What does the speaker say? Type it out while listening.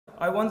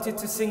I wanted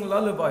to sing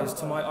lullabies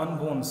to my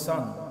unborn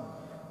son.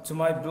 To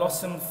my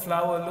blossomed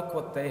flower, look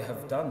what they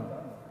have done.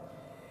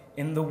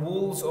 In the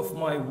walls of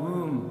my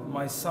womb,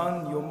 my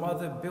son, your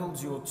mother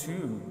builds your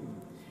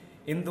tomb.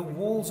 In the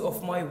walls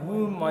of my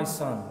womb, my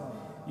son,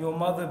 your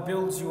mother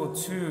builds your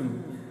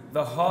tomb.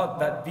 The heart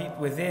that beat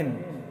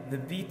within, the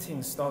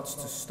beating starts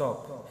to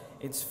stop.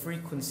 Its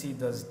frequency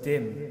does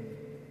dim,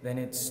 then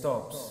it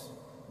stops.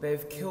 They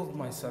have killed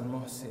my son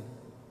Mohsin.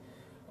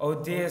 Oh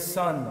dear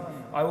son,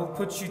 I will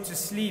put you to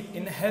sleep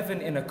in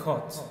heaven in a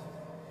cot.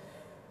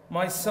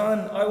 My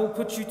son, I will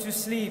put you to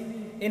sleep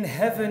in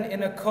heaven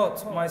in a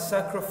cot. My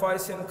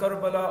sacrifice in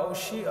Karbala, O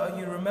Shia,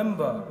 you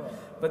remember.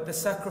 But the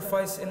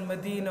sacrifice in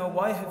Medina,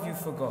 why have you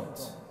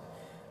forgot?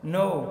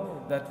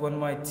 Know that when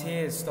my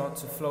tears start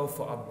to flow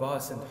for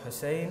Abbas and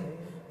Hussein,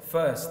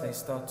 first they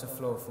start to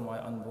flow for my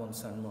unborn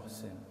son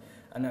Mohsin.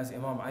 And as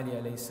Imam Ali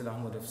alayhi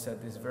salam would have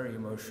said, this is very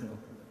emotional.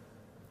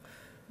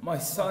 My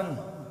son,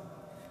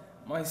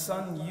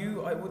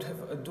 you I would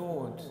have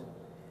adored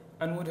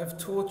and would have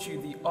taught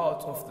you the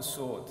art of the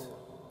sword.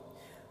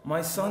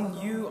 My son,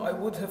 you I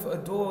would have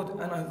adored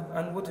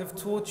and would have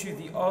taught you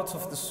the art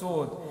of the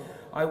sword.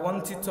 I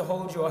wanted to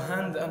hold your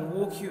hand and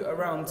walk you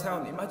around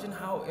town. Imagine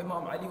how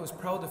Imam Ali was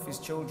proud of his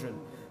children.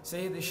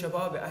 Sayyid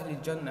al-Shabab Ahl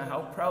Jannah,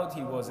 how proud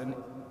he was, and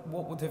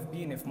what would have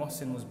been if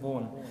Mohsin was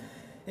born.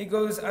 He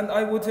goes, and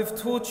I would have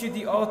taught you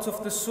the art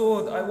of the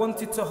sword. I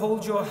wanted to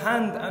hold your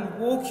hand and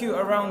walk you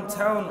around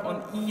town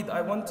on Eid.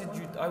 I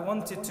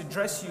wanted to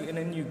dress you in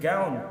a new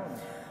gown.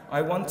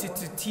 I wanted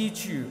to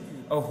teach you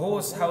a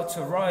horse how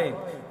to ride,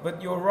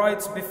 but your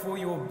rights before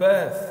your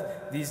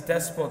birth these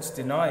despots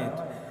denied.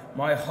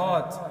 My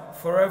heart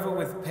forever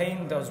with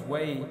pain does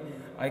weigh.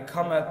 I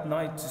come at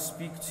night to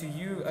speak to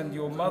you and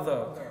your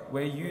mother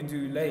where you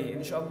do lay.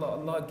 Inshallah,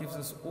 Allah gives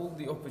us all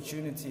the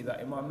opportunity that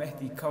Imam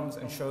Mahdi comes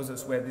and shows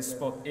us where this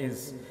spot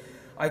is.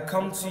 I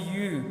come to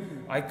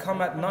you, I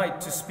come at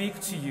night to speak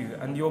to you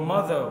and your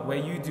mother where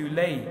you do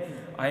lay.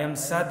 I am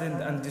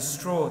saddened and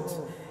distraught,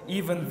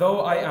 even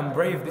though I am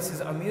brave. This is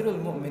Amir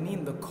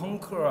al-Mu'mineen, the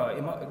conqueror,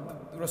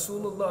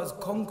 Rasulullah's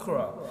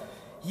conqueror.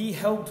 He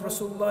helped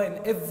Rasulullah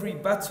in every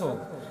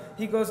battle.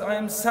 He goes, I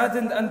am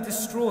saddened and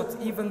distraught,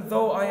 even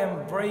though I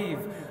am brave.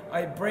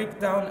 I break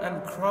down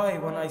and cry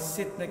when I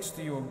sit next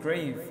to your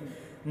grave.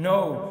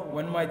 No,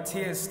 when my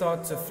tears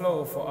start to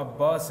flow for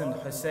Abbas and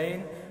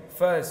Hussein,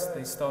 first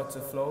they start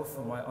to flow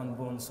for my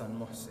unborn son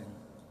Mohsin.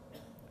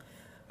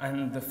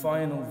 And the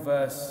final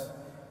verse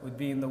would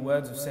be in the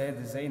words of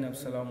Sayyidah Zainab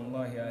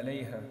salamullahi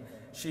alayha.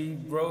 She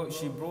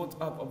brought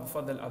up Abu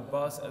Fadl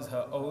Abbas as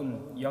her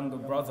own younger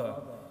brother.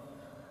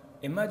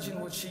 Imagine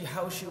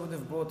how she would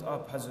have brought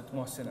up Hazrat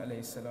Mohsin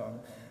alayhi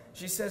salam.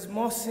 She says,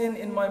 Mohsin,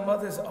 in my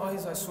mother's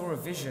eyes I saw a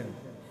vision,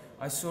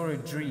 I saw a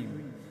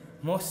dream.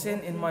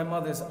 Mohsin, in my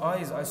mother's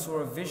eyes I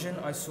saw a vision,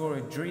 I saw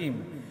a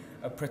dream.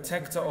 A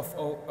protector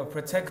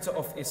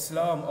of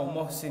Islam, O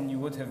Mohsin, you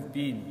would have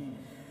been.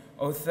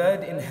 O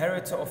third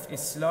inheritor of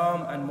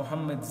Islam and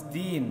Muhammad's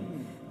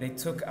deen, they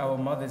took our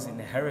mother's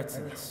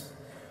inheritance.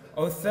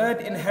 O third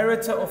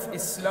inheritor of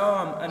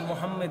Islam and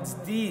Muhammad's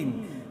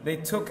deen, they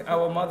took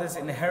our mother's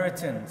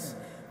inheritance.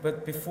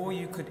 But before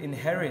you could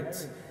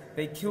inherit,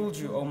 they killed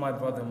you, O my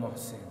brother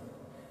Mohsin.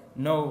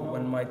 Know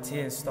when my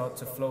tears start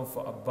to flow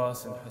for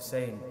Abbas and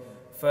Hussein,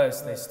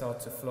 first they start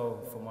to flow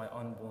for my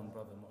unborn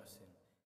brother Mohsin.